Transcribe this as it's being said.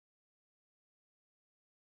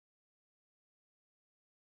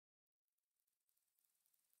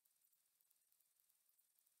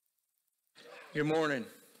Good morning.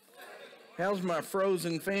 How's my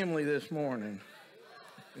frozen family this morning?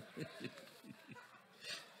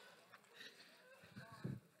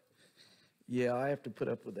 Yeah, I have to put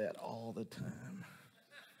up with that all the time.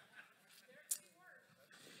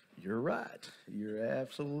 You're right. You're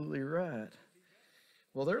absolutely right.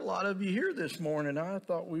 Well, there are a lot of you here this morning. I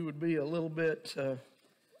thought we would be a little bit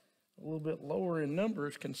lower in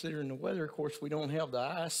numbers considering the weather. Of course, we don't have the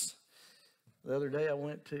ice. The other day I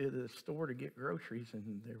went to the store to get groceries,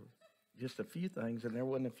 and there were just a few things, and there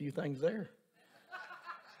wasn't a few things there.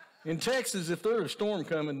 In Texas, if there's a storm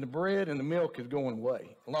coming, the bread and the milk is going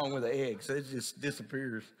away, along with the eggs. It just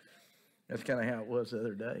disappears. That's kind of how it was the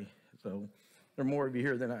other day. So there are more of you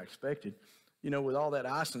here than I expected. You know, with all that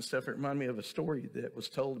ice and stuff, it reminded me of a story that was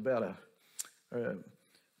told about a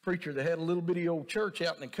preacher that had a little bitty old church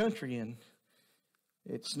out in the country, and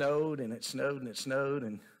it snowed, and it snowed, and it snowed,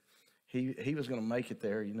 and he was going to make it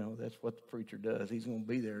there. You know, that's what the preacher does. He's going to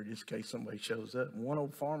be there just in case somebody shows up. And one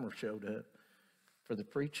old farmer showed up for the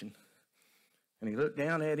preaching. And he looked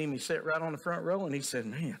down at him. He sat right on the front row, and he said,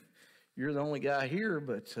 "Man, you're the only guy here."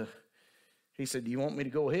 But he said, "Do you want me to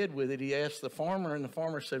go ahead with it?" He asked the farmer, and the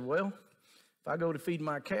farmer said, "Well, if I go to feed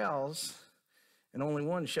my cows and only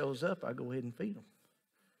one shows up, I go ahead and feed them."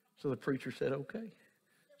 So the preacher said, "Okay."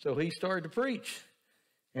 So he started to preach,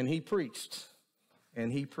 and he preached. And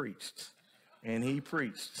he preached, and he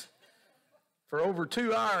preached. For over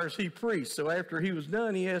 2 hours, he preached. So after he was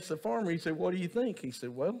done, he asked the farmer, he said, "What do you think?" He said,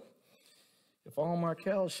 "Well, if all my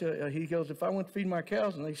cows, if I went to feed my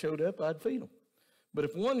cows and they showed up, I'd feed them. But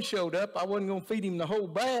if one showed up, I wasn't going to feed him the whole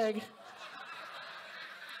bag.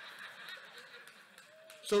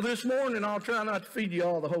 So this morning, I'll try not to feed you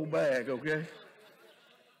all the whole bag, okay?"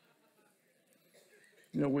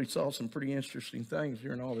 You know, we saw some pretty interesting things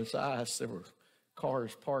during all this ice. There were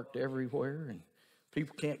cars parked everywhere, and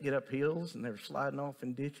people can't get up hills, and they're sliding off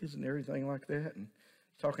in ditches and everything like that. And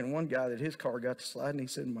talking to one guy that his car got to slide, and he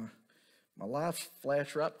said, my life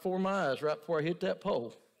flashed right before my eyes, right before I hit that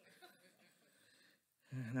pole.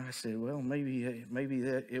 And I said, "Well, maybe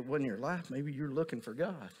that it wasn't your life. Maybe you're looking for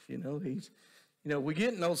God." You know, we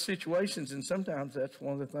get in those situations, and sometimes that's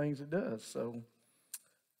one of the things it does. So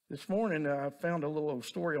this morning, I found a little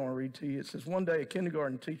story I want to read to you. It says, one day a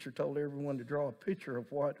kindergarten teacher told everyone to draw a picture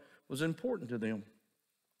of what was important to them.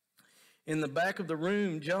 In the back of the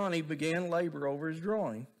room, Johnny began labor over his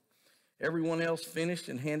drawing. Everyone else finished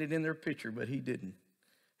and handed in their picture, but he didn't.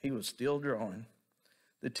 He was still drawing.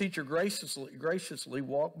 The teacher graciously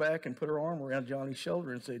walked back and put her arm around Johnny's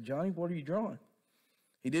shoulder and said, "Johnny, what are you drawing?"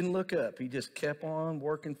 He didn't look up. He just kept on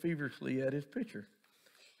working feverishly at his picture.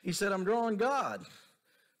 He said, "I'm drawing God."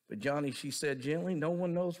 "But Johnny," she said gently, "no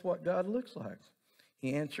one knows what God looks like."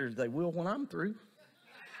 He answered, "They will when I'm through."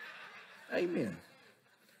 Amen.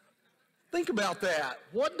 Think about that.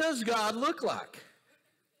 What does God look like?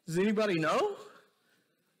 Does anybody know?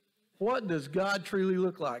 What does God truly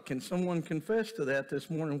look like? Can someone confess to that this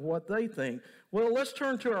morning, what they think? Well, let's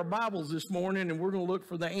turn to our Bibles this morning, and we're going to look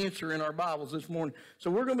for the answer in our Bibles this morning.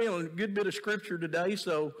 So we're going to be on a good bit of Scripture today,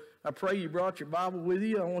 so I pray you brought your Bible with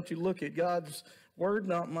you. I want you to look at God's Word,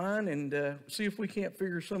 not mine, and see if we can't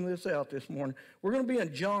figure some of this out this morning. We're going to be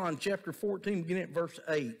in John chapter 14, beginning at verse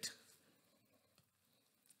 8.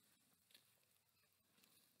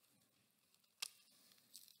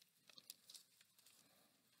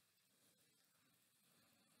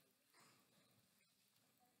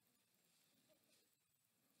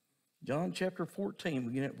 John chapter 14,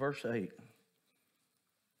 beginning at verse 8.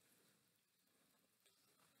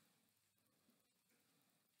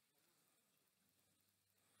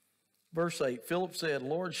 Verse 8, Philip said,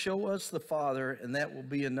 "Lord, show us the Father, and that will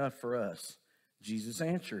be enough for us." Jesus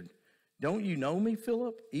answered, "Don't you know me,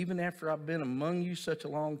 Philip, even after I've been among you such a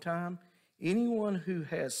long time? Anyone who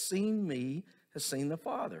has seen me has seen the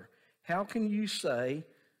Father. How can you say,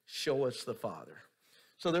 'Show us the Father'?"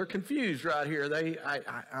 So they're confused right here.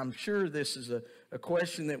 I'm sure this is a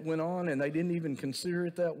question that went on, and they didn't even consider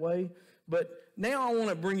it that way. But now I want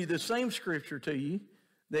to bring you the same scripture to you,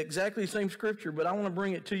 exactly the same scripture, but I want to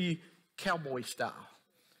bring it to you Cowboy style,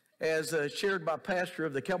 as shared by pastor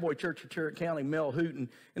of the Cowboy Church of Tarrant County, Mel Hooten.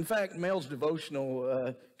 In fact, Mel's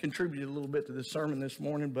devotional contributed a little bit to this sermon this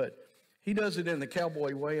morning, but he does it in the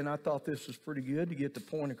Cowboy way, and I thought this was pretty good to get the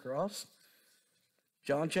point across.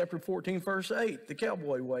 John chapter 14, verse 8, the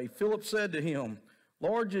Cowboy way. Philip said to him,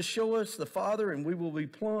 "Lord, just show us the Father, and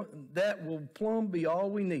that will plumb be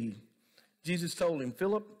all we need." Jesus told him,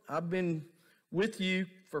 "Philip, I've been with you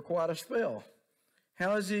for quite a spell.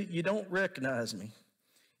 How is it you don't recognize me?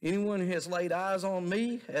 Anyone who has laid eyes on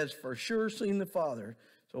me has for sure seen the Father.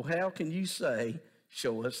 So how can you say,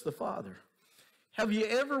 'Show us the Father'?" Have you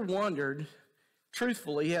ever wondered,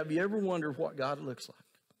 truthfully, have you ever wondered what God looks like?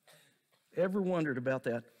 Ever wondered about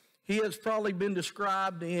that? He has probably been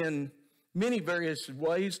described in many various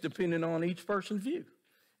ways depending on each person's view.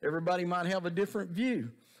 Everybody might have a different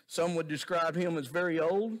view. Some would describe him as very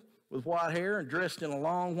old with white hair and dressed in a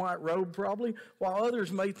long white robe probably, while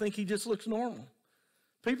others may think he just looks normal.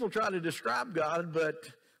 People try to describe God,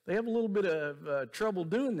 but they have a little bit of trouble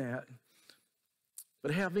doing that.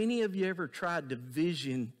 But have any of you ever tried to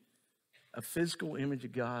vision a physical image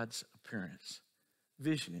of God's appearance?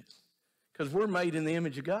 Vision it. Because we're made in the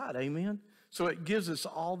image of God, amen? So it gives us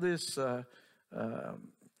all this,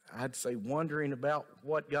 I'd say, wondering about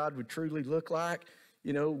what God would truly look like.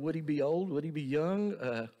 You know, would he be old? Would he be young?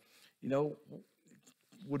 You know,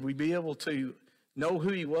 would we be able to know who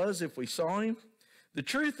he was if we saw him? The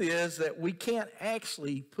truth is that we can't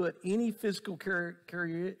actually put any physical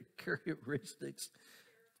characteristics,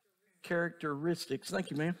 thank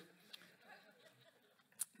you, ma'am.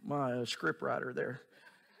 My script writer there.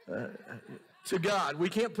 To God. We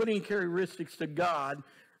can't put any characteristics to God.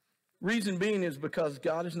 Reason being is because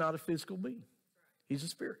God is not a physical being. He's a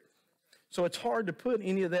spirit. So it's hard to put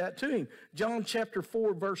any of that to him. John chapter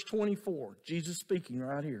 4, verse 24. Jesus speaking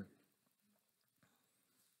right here.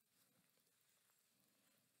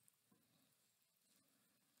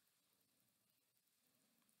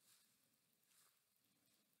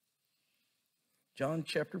 John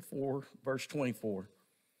chapter 4, verse 24.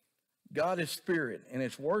 God is spirit, and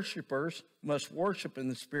its worshipers must worship in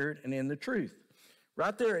the spirit and in the truth.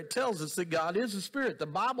 Right there it tells us that God is a spirit. The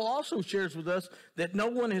Bible also shares with us that no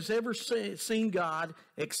one has ever seen God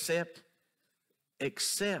except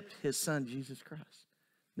his son, Jesus Christ.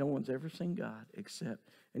 No one's ever seen God except.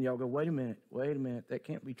 And y'all go, wait a minute, that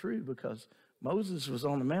can't be true because Moses was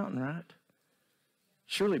on the mountain, right?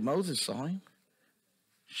 Surely Moses saw him.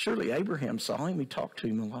 Surely Abraham saw him. He talked to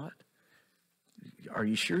him a lot. Are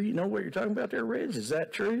you sure you know what you're talking about there, Reggie? Is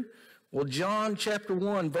that true? Well, John chapter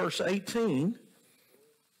 1, verse 18.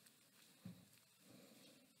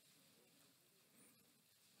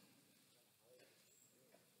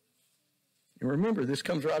 And remember, this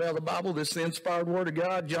comes right out of the Bible. This is the inspired word of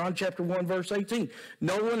God. John chapter 1, verse 18.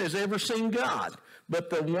 No one has ever seen God,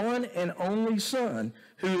 but the one and only Son,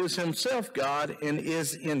 who is himself God and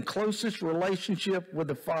is in closest relationship with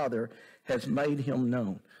the Father, has made him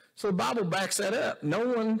known. So the Bible backs that up.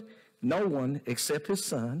 No one except his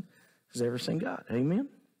Son has ever seen God. Amen?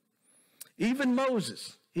 Even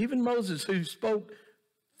Moses who spoke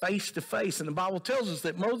face to face. And the Bible tells us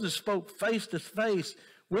that Moses spoke face to face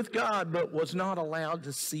with God, but was not allowed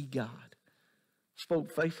to see God.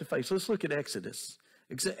 Spoke face to face. Let's look at Exodus.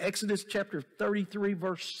 Exodus chapter 33,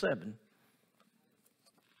 verse 7.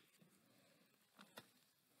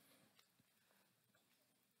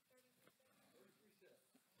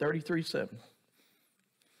 33:7.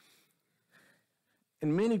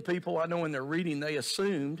 And many people I know in their reading, they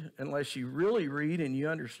assumed, unless you really read and you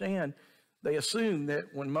understand, they assumed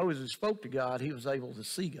that when Moses spoke to God, he was able to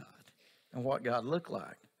see God and what God looked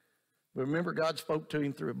like. But remember, God spoke to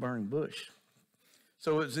him through a burning bush.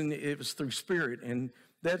 So it was through spirit, and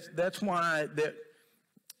that's why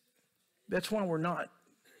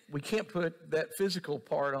we can't put that physical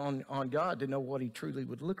part on God to know what he truly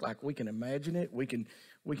would look like. We can imagine it, we can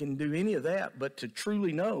do any of that, but to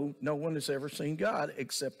truly know, no one has ever seen God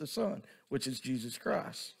except the Son, which is Jesus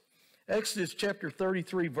Christ. Exodus chapter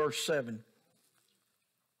 33, verse 7.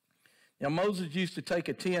 Now Moses used to take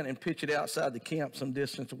a tent and pitch it outside the camp some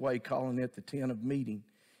distance away, calling it the tent of meeting.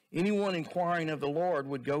 Anyone inquiring of the Lord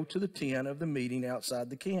would go to the tent of the meeting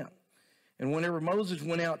outside the camp. And whenever Moses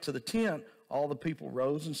went out to the tent, all the people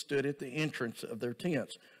rose and stood at the entrance of their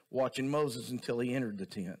tents, watching Moses until he entered the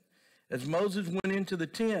tent. As Moses went into the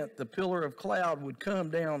tent, the pillar of cloud would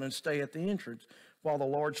come down and stay at the entrance while the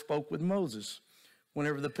Lord spoke with Moses.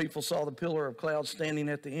 Whenever the people saw the pillar of cloud standing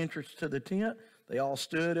at the entrance to the tent, they all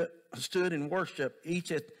stood and worshiped,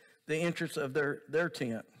 each at the entrance of their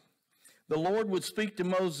tent. The Lord would speak to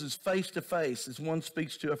Moses face to face as one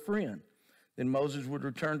speaks to a friend. Then Moses would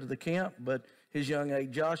return to the camp, but his young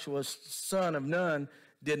aide Joshua, son of Nun,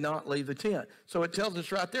 did not leave the tent. So it tells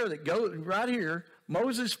us right there that right here,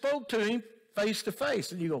 Moses spoke to him face to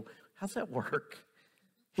face. And you go, how's that work?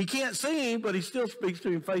 He can't see him, but he still speaks to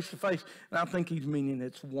him face to face. And I think he's meaning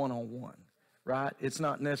it's one-on-one, right? It's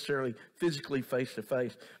not necessarily physically face to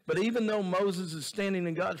face. But even though Moses is standing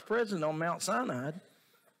in God's presence on Mount Sinai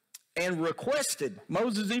and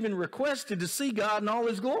Moses even requested to see God in all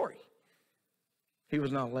his glory, he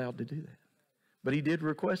was not allowed to do that. But he did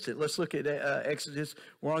request it. Let's look at Exodus.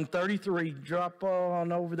 We're on 33. Drop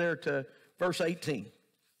on over there to verse 18.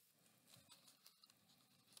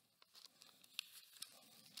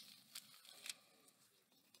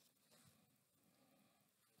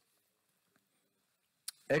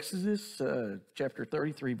 Exodus chapter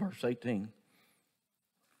 33, verse 18.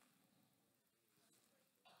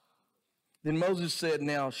 Then Moses said,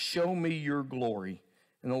 now show me your glory.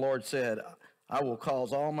 And the Lord said, I will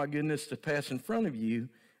cause all my goodness to pass in front of you,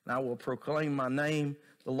 and I will proclaim my name,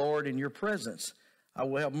 the Lord, in your presence. I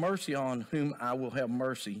will have mercy on whom I will have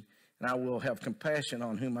mercy, and I will have compassion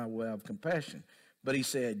on whom I will have compassion. But he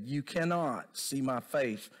said, you cannot see my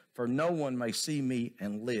face, for no one may see me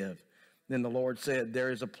and live. Then the Lord said, there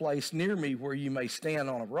is a place near me where you may stand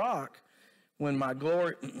on a rock. When my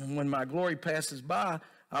glory passes by,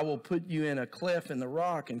 I will put you in a cleft in the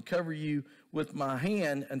rock and cover you with my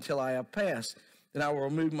hand until I have passed. Then I will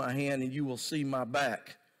remove my hand and you will see my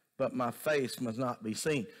back, but my face must not be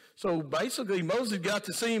seen. So basically, Moses got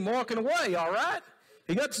to see him walking away, all right?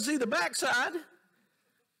 He got to see the backside,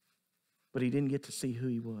 but he didn't get to see who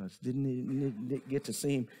he was. Didn't get to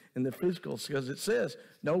see him in the physical, because it says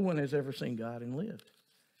no one has ever seen God and lived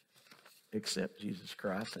except Jesus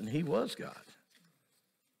Christ, and he was God.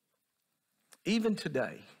 Even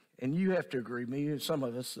today, and you have to agree with me, some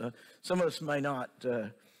of us may not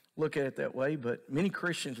look at it that way, but many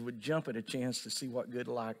Christians would jump at a chance to see what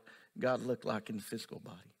God looked like in the physical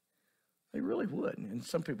body. They really would. And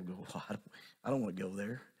some people go, well, I don't want to go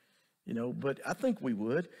there. You know, but I think we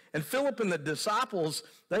would. And Philip and the disciples,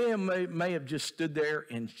 they may have just stood there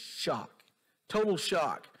in shock, total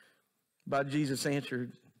shock, by Jesus' answer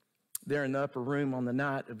there in the upper room on the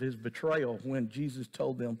night of his betrayal, when Jesus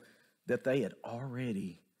told them that they had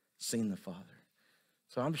already seen the Father.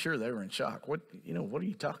 So I'm sure they were in shock. What are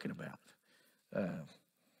you talking about?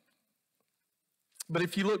 But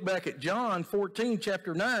if you look back at John 14,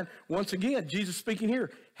 chapter 9, once again, Jesus speaking here,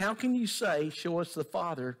 how can you say, show us the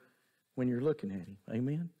Father, when you're looking at him?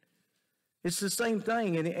 Amen? It's the same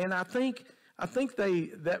thing. And I think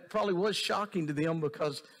that probably was shocking to them,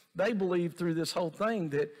 because they believed through this whole thing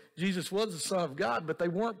that Jesus was the Son of God, but they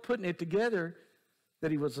weren't putting it together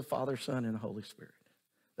that he was the Father, Son, and the Holy Spirit.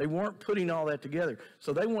 They weren't putting all that together.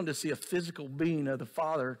 So they wanted to see a physical being of the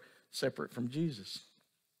Father separate from Jesus.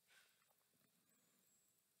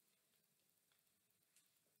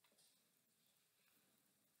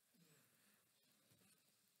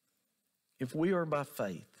 If we are by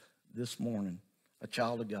faith this morning a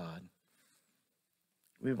child of God,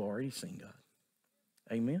 we've already seen God.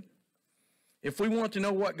 Amen? If we want to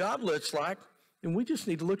know what God looks like, then we just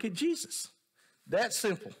need to look at Jesus. That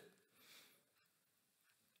simple.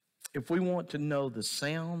 If we want to know the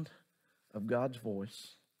sound of God's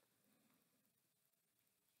voice,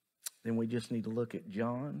 then we just need to look at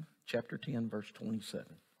John chapter 10, verse 27.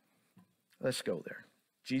 Let's go there.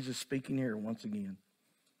 Jesus speaking here once again.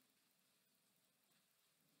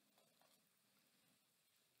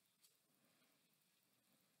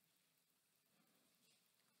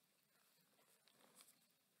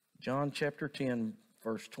 John chapter 10,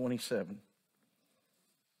 verse 27.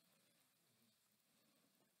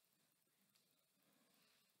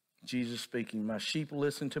 Jesus speaking, my sheep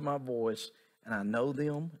listen to my voice, and I know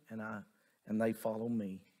them, and they follow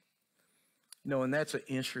me. You know, and that's an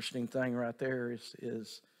interesting thing right there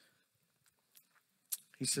is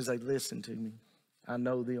he says they listen to me. I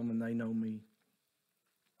know them, and they know me,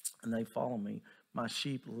 and they follow me. My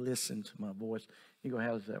sheep listen to my voice. You go,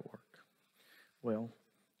 how does that work? Well,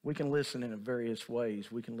 we can listen in various ways.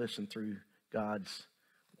 We can listen through God's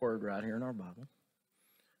word right here in our Bible.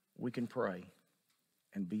 We can pray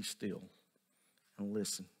and be still and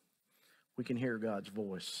listen. We can hear God's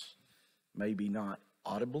voice, maybe not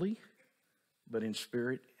audibly, but in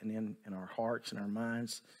spirit and in our hearts and our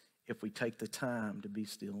minds, if we take the time to be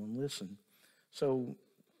still and listen. So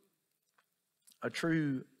a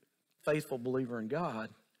true faithful believer in God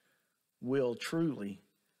will truly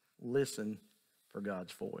listen for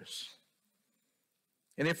God's voice.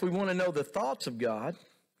 And if we want to know the thoughts of God,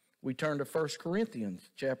 we turn to 1 Corinthians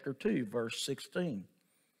chapter 2, verse 16.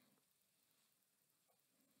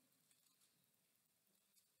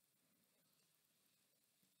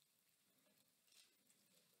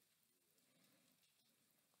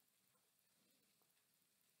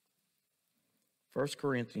 First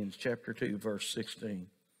Corinthians chapter 2, verse 16.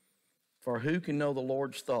 For who can know the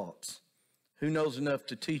Lord's thoughts? Who knows enough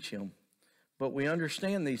to teach him? But we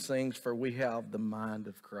understand these things, for we have the mind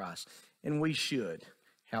of Christ. And we should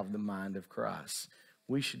have the mind of Christ.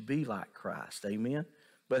 We should be like Christ, amen?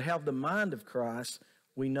 But have the mind of Christ,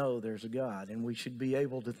 we know there's a God, and we should be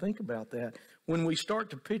able to think about that. When we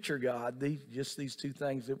start to picture God, these two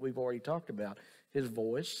things that we've already talked about, his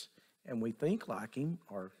voice, and we think like him,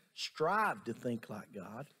 or strive to think like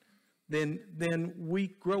God, then we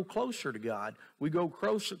grow closer to God. We go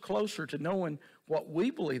closer to knowing what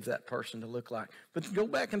we believe that person to look like. But go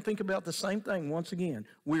back and think about the same thing once again.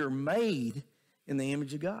 We are made in the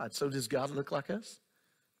image of God. So does God look like us?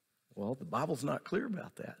 Well, the Bible's not clear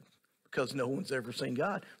about that because no one's ever seen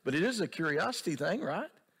God. But it is a curiosity thing, right?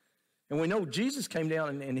 And we know Jesus came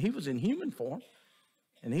down and he was in human form.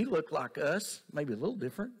 And he looked like us, maybe a little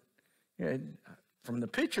different. And from the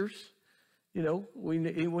pictures, you know, we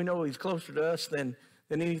know he's closer to us than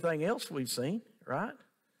anything else we've seen, right?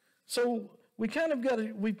 So we kind of got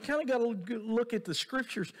to look at the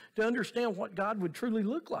scriptures to understand what God would truly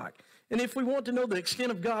look like. And if we want to know the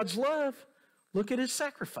extent of God's love, look at his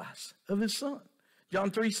sacrifice of his son.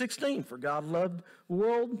 John 3:16, for God loved the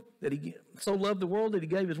world, that he so loved the world that he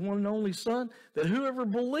gave his one and only son, that whoever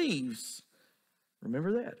believes,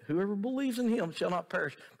 remember that, whoever believes in him shall not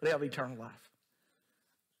perish, but have eternal life.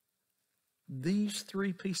 These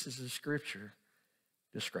three pieces of scripture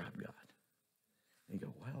describe God. And you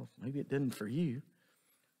go, well, maybe it didn't for you.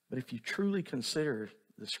 But if you truly consider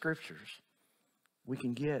the scriptures, we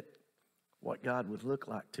can get what God would look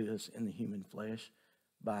like to us in the human flesh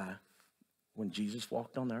by when Jesus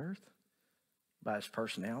walked on the earth, by his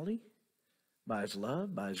personality, by his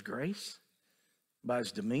love, by his grace, by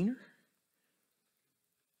his demeanor.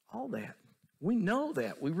 All that. We know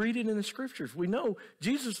that. We read it in the scriptures. We know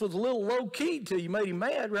Jesus was a little low-key till you made him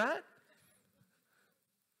mad, right?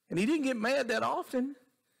 And he didn't get mad that often.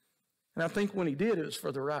 And I think when he did, it was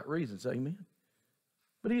for the right reasons, amen?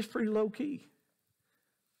 But he's pretty low-key.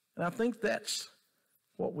 And I think that's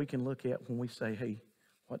what we can look at when we say, hey,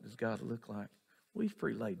 what does God look like? Well, he's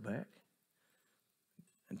pretty laid back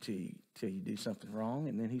until you do something wrong,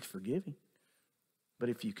 and then he's forgiving. But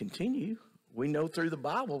if you continue, we know through the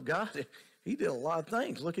Bible, God, he did a lot of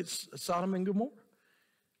things. Look at Sodom and Gomorrah.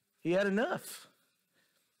 He had enough.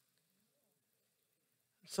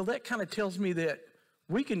 So that kind of tells me that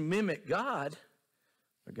we can mimic God,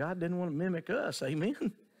 but God didn't want to mimic us.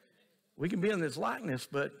 Amen? We can be in his likeness,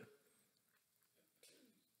 but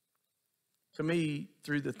to me,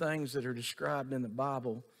 through the things that are described in the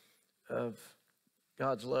Bible of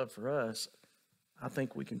God's love for us, I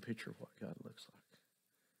think we can picture what God looks like.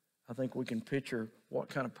 I think we can picture what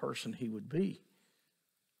kind of person he would be.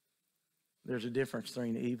 There's a difference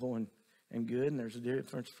between evil and good, and there's a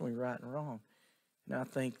difference between right and wrong. And I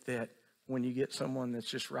think that when you get someone that's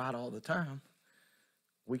just right all the time,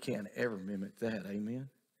 we can't ever mimic that, amen?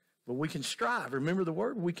 But we can strive. Remember the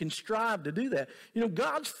word? We can strive to do that. You know,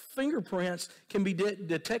 God's fingerprints can be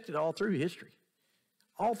detected all through history.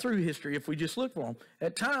 All through history, if we just look for them.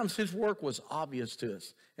 At times, his work was obvious to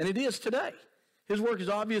us, and it is today. His work is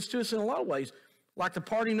obvious to us in a lot of ways, like the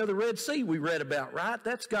parting of the Red Sea we read about, right?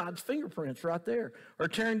 That's God's fingerprints right there. Or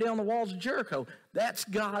tearing down the walls of Jericho. That's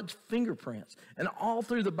God's fingerprints. And all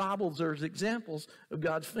through the Bible, there's examples of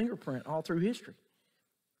God's fingerprint all through history.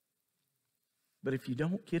 But if you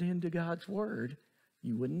don't get into God's word,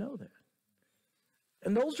 you wouldn't know that.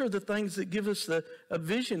 And those are the things that give us a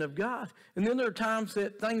vision of God. And then there are times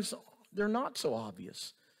that things, they're not so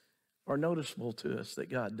obvious or noticeable to us that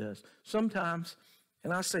God does. Sometimes,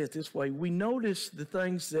 and I say it this way, we notice the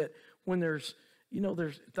things that when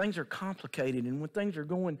things are complicated and when things are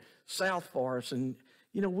going south for us, and,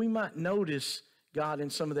 we might notice God in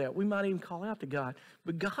some of that. We might even call out to God.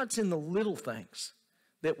 But God's in the little things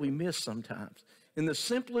that we miss sometimes. In the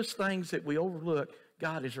simplest things that we overlook,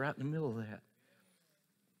 God is right in the middle of that.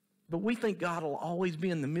 But we think God will always be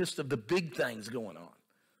in the midst of the big things going on.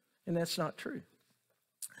 And that's not true.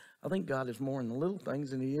 I think God is more in the little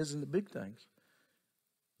things than he is in the big things.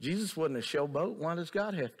 Jesus wasn't a showboat. Why does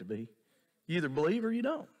God have to be? You either believe or you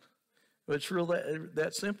don't. But it's real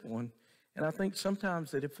that simple. And I think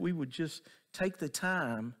sometimes that if we would just take the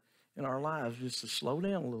time in our lives just to slow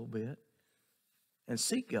down a little bit and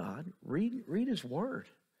seek God, read his word,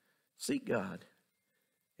 seek God,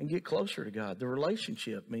 and get closer to God. The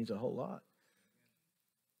relationship means a whole lot.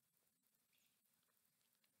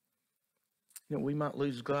 We might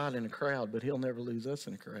lose God in a crowd, but he'll never lose us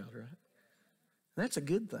in a crowd, right? That's a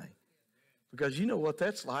good thing. Because you know what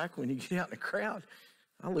that's like when you get out in a crowd.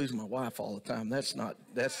 I lose my wife all the time. That's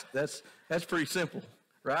pretty simple,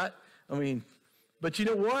 right? But you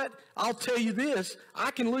know what? I'll tell you this.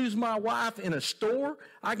 I can lose my wife in a store.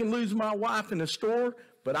 I can lose my wife in a store,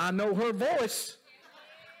 but I know her voice.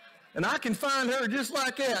 And I can find her just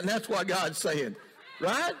like that, and that's what God's saying,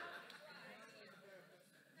 right?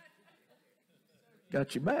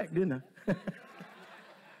 Got your back, didn't I?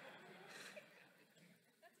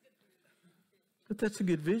 But that's a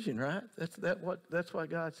good vision, right? That's why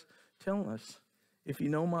God's telling us. If you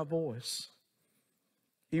know my voice,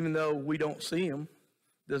 Even though we don't see him,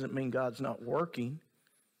 doesn't mean God's not working.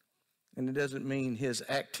 And it doesn't mean his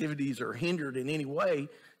activities are hindered in any way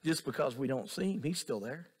just because we don't see him. He's still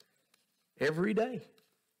there every day.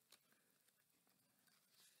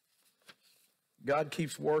 God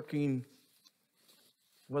keeps working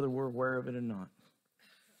whether we're aware of it or not.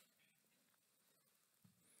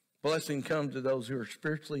 Blessing comes to those who are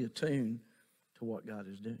spiritually attuned to what God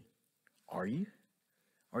is doing. Are you?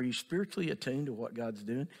 Are you spiritually attuned to what God's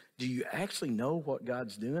doing? Do you actually know what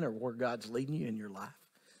God's doing or where God's leading you in your life?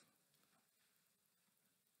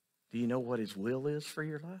 Do you know what his will is for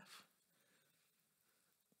your life?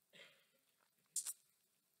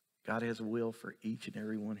 God has a will for each and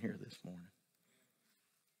every one here this morning.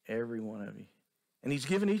 Every one of you. And he's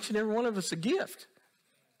given each and every one of us a gift.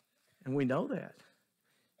 And we know that.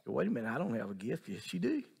 But wait a minute, I don't have a gift. Yes, you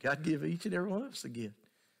do. God gave each and every one of us a gift.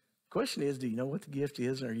 The question is, do you know what the gift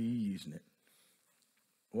is, and are you using it?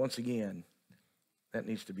 Once again, that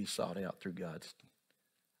needs to be sought out through God's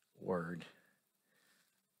word.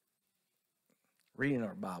 Reading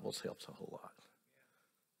our Bibles helps a whole lot.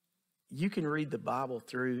 You can read the Bible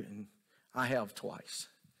through, and I have twice.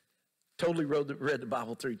 Totally read the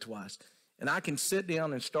Bible through twice. And I can sit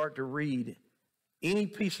down and start to read any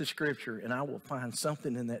piece of Scripture, and I will find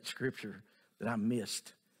something in that Scripture that I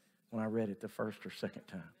missed when I read it the first or second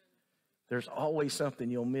time. There's always something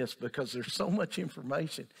you'll miss because there's so much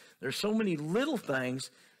information. There's so many little things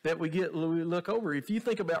that we look over. If you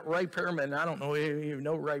think about Ray Perriman, I don't know if you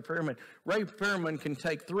know Ray Perriman. Ray Perriman can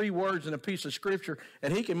take 3 words in a piece of Scripture,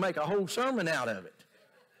 and he can make a whole sermon out of it.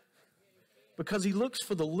 Because he looks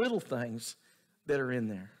for the little things that are in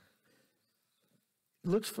there. He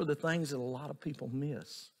looks for the things that a lot of people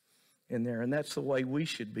miss in there. And that's the way we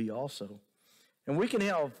should be also. And we can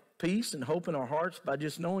have peace and hope in our hearts by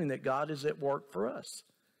just knowing that God is at work for us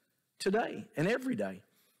today and every day.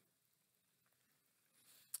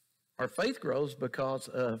 Our faith grows because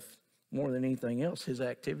of, more than anything else, his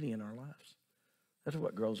activity in our lives. That's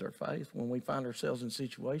what grows our faith. When we find ourselves in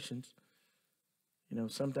situations,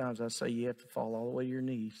 sometimes I say you have to fall all the way to your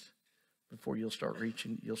knees before you'll start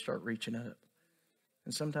reaching up.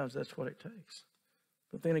 And sometimes that's what it takes.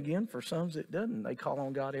 But then again, for some it doesn't. They call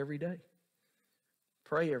on God every day.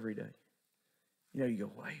 Pray every day. You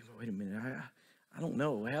go, wait a minute. I don't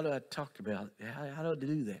know. How do I talk about it? How do I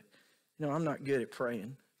do that? I'm not good at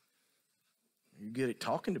praying. You're good at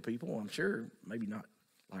talking to people, I'm sure. Maybe not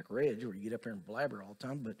like Reggie, where you get up there and blabber all the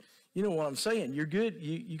time. But you know what I'm saying. You're good.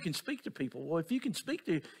 You can speak to people. Well, if you can speak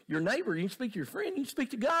to your neighbor, you can speak to your friend, you can speak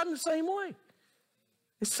to God in the same way.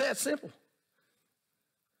 It's that simple.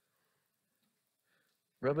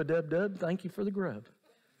 Rub-a-dub-dub, thank you for the grub.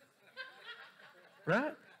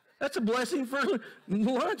 Right? That's a blessing for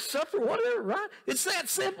lunch, supper, whatever, right? It's that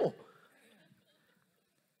simple.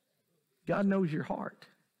 God knows your heart,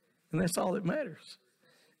 and that's all that matters.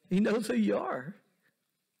 He knows who you are.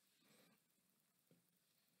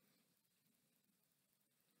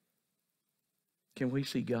 Can we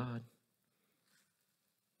see God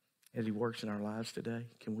as he works in our lives today?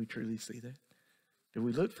 Can we truly see that? Do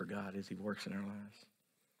we look for God as he works in our lives?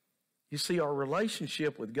 You see, our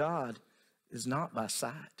relationship with God is not by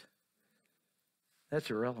sight. That's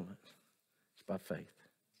irrelevant. It's by faith.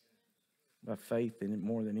 By faith in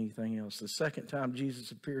more than anything else. The second time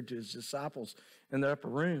Jesus appeared to his disciples in the upper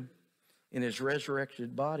room in his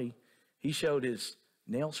resurrected body, he showed his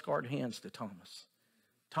nail-scarred hands to Thomas.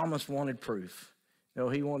 Thomas wanted proof.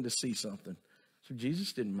 He wanted to see something. So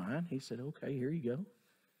Jesus didn't mind. He said, okay, here you go.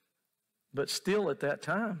 But still at that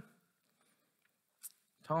time,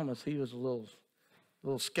 Thomas, he was a little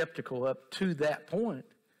skeptical up to that point.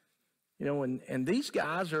 And these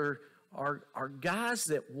guys are guys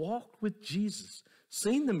that walked with Jesus,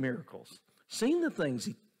 seen the miracles, seen the things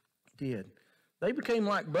he did. They became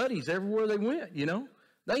like buddies everywhere they went,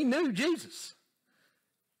 They knew Jesus.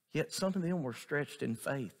 Yet some of them were stretched in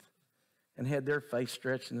faith and had their faith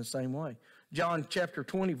stretched in the same way. John chapter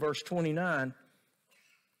 20, verse 29,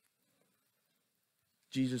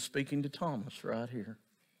 Jesus speaking to Thomas right here.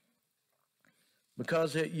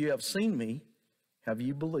 Because you have seen me, have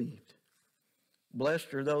you believed?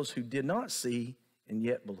 Blessed are those who did not see and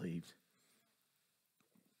yet believed.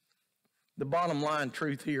 The bottom line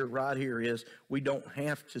truth here, right here, is we don't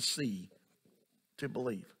have to see to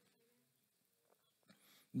believe.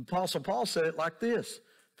 The Apostle Paul said it like this: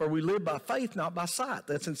 for we live by faith, not by sight.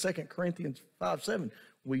 That's in 2 Corinthians 5:7.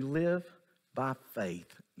 We live by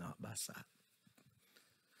faith, not by sight.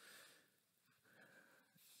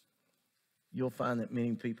 You'll find that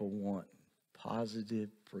many people want positive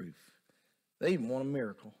proof. They even want a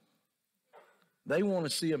miracle. They want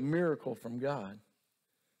to see a miracle from God.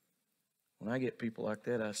 When I get people like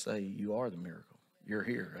that, I say, you are the miracle. You're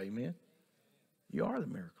here. Amen? You are the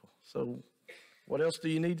miracle. So what else do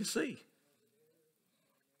you need to see?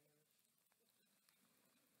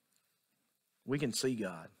 We can see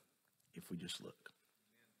God if we just look.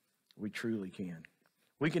 We truly can.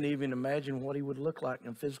 We can even imagine what he would look like in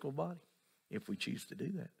a physical body if we choose to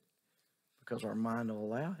do that, because our mind will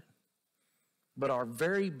allow it. But our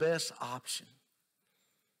very best option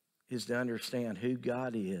is to understand who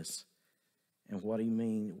God is and what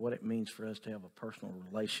it means for us to have a personal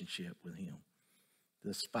relationship with him,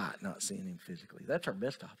 despite not seeing him physically. That's our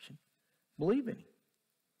best option. Believe in him.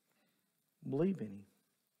 Believe in him.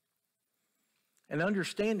 And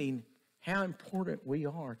understanding how important we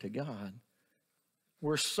are to God.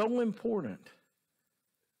 We're so important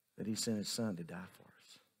that he sent his son to die for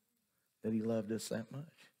us, that he loved us that much.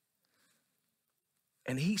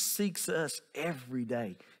 And he seeks us every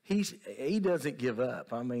day. He doesn't give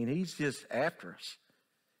up. I mean, he's just after us.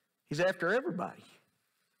 He's after everybody.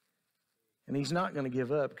 And he's not going to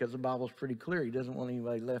give up, because the Bible's pretty clear. He doesn't want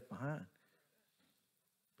anybody left behind.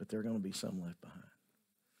 But there are going to be some left behind.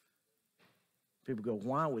 People go,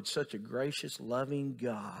 why would such a gracious, loving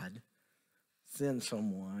God send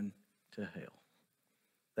someone to hell?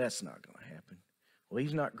 That's not going to happen. Well,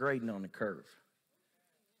 he's not grading on the curve.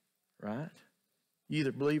 Right? You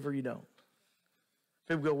either believe or you don't.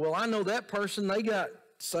 People go, well, I know that person, they got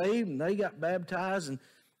saved and they got baptized, and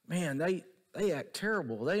man, they act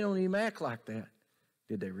terrible. They don't even act like that.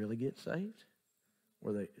 Did they really get saved?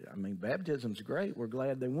 Baptism's great. We're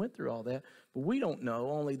glad they went through all that. But we don't know.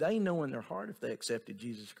 Only they know in their heart if they accepted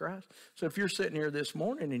Jesus Christ. So if you're sitting here this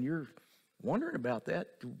morning and you're wondering about that,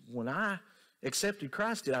 when I accepted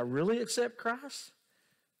Christ, did I really accept Christ?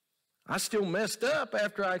 I still messed up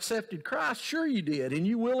after I accepted Christ. Sure you did, and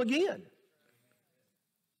you will again.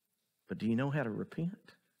 But do you know how to repent?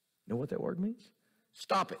 You know what that word means?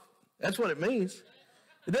 Stop it. That's what it means.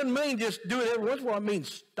 It doesn't mean just do it every once in a while. It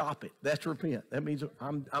means stop it. That's repent. That means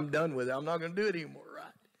I'm done with it. I'm not going to do it anymore,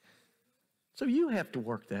 right? So you have to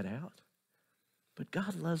work that out. But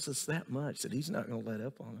God loves us that much that he's not going to let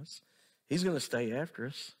up on us. He's going to stay after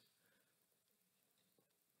us.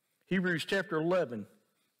 Hebrews chapter 11,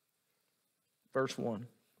 verse 1.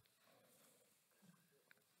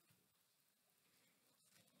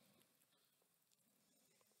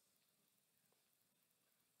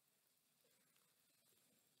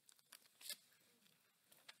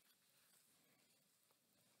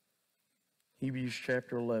 Hebrews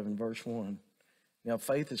chapter 11, verse 1. Now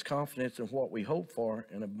faith is confidence in what we hope for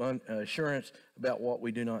and assurance about what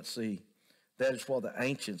we do not see. That is what the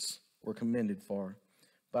ancients were commended for.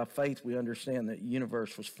 By faith we understand that the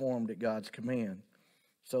universe was formed at God's command,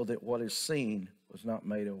 so that what is seen was not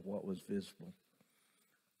made of what was visible.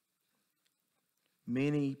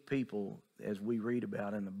 Many people, as we read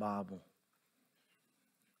about in the Bible,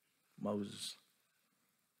 Moses,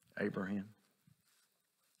 Abraham,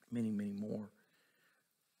 many, many more,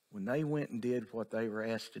 when they went and did what they were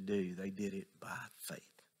asked to do, they did it by faith.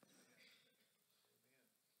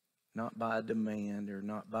 Not by a demand or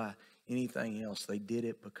not by anything else. They did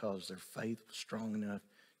it because their faith was strong enough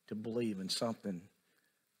to believe in something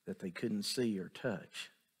that they couldn't see or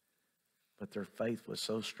touch. But their faith was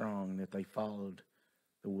so strong that they followed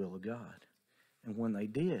the will of God. And when they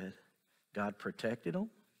did, God protected them,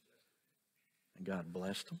 and God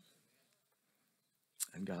blessed them,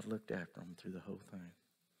 and God looked after them through the whole thing.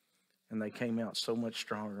 And they came out so much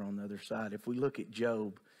stronger on the other side. If we look at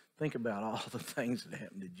Job, think about all the things that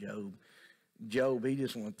happened to Job. Job, he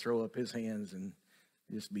just wanted to throw up his hands and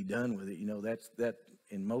just be done with it. You know, that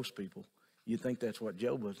in most people, you think that's what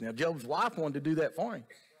Job was. Now, Job's wife wanted to do that for him.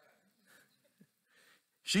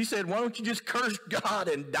 She said, why don't you just curse God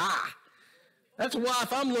and die? That's a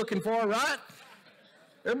wife I'm looking for, right?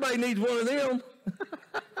 Everybody needs one of them.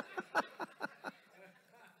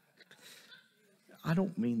 I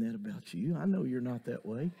don't mean that about you. I know you're not that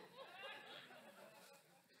way.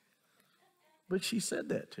 But she said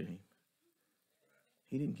that to him.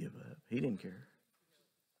 He didn't give up. He didn't care.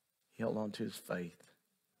 He held on to his faith.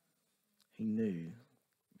 He knew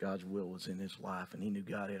God's will was in his life, and he knew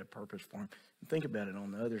God had a purpose for him. And think about it.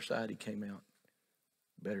 On the other side, he came out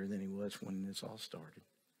better than he was when this all started.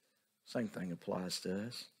 Same thing applies to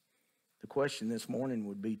us. The question this morning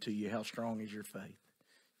would be to you, how strong is your faith?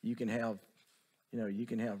 You can have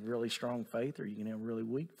really strong faith, or you can have really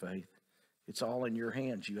weak faith. It's all in your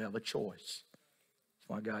hands. You have a choice. That's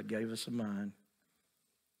why God gave us a mind.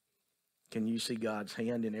 Can you see God's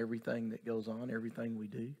hand in everything that goes on, everything we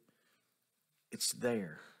do? It's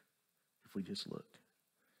there if we just look.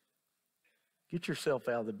 Get yourself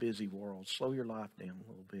out of the busy world. Slow your life down a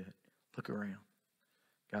little bit. Look around.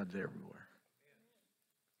 God's everywhere.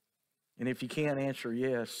 And if you can't answer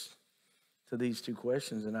yes to these two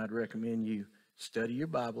questions, then I'd recommend you study your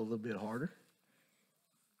Bible a little bit harder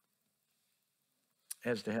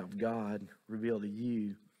as to have God reveal to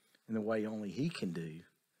you in the way only He can do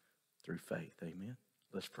through faith. Amen.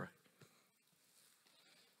 Let's pray.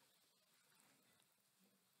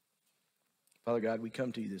 Father God, we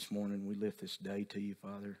come to you this morning. We lift this day to you,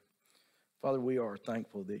 Father. Father, we are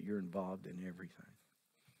thankful that you're involved in everything.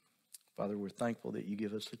 Father, we're thankful that you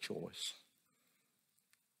give us a choice.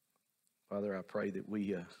 Father, I pray that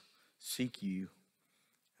we seek you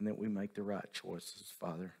and that we make the right choices,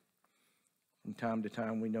 Father. From time to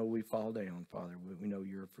time, we know we fall down, Father, but we know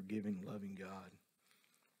you're a forgiving, loving God.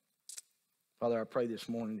 Father, I pray this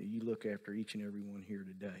morning that you look after each and every one here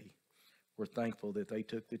today. We're thankful that they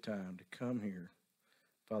took the time to come here,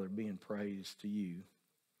 Father, being praised to you.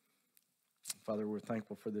 Father, we're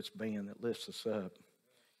thankful for this band that lifts us up,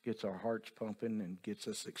 gets our hearts pumping, and gets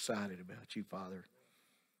us excited about you, Father.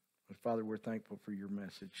 But Father, we're thankful for your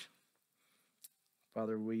message.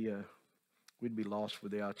 Father, we'd be lost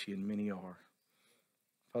without you, and many are.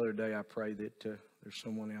 Father, today I pray that there's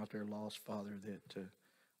someone out there lost, Father, that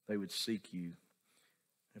they would seek you.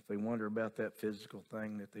 If they wonder about that physical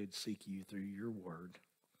thing, that they'd seek you through your word.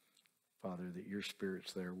 Father, that your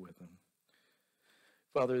Spirit's there with them.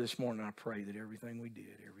 Father, this morning I pray that everything we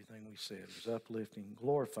did, everything we said was uplifting,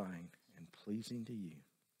 glorifying, and pleasing to you.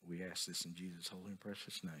 We ask this in Jesus' holy and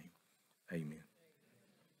precious name. Amen.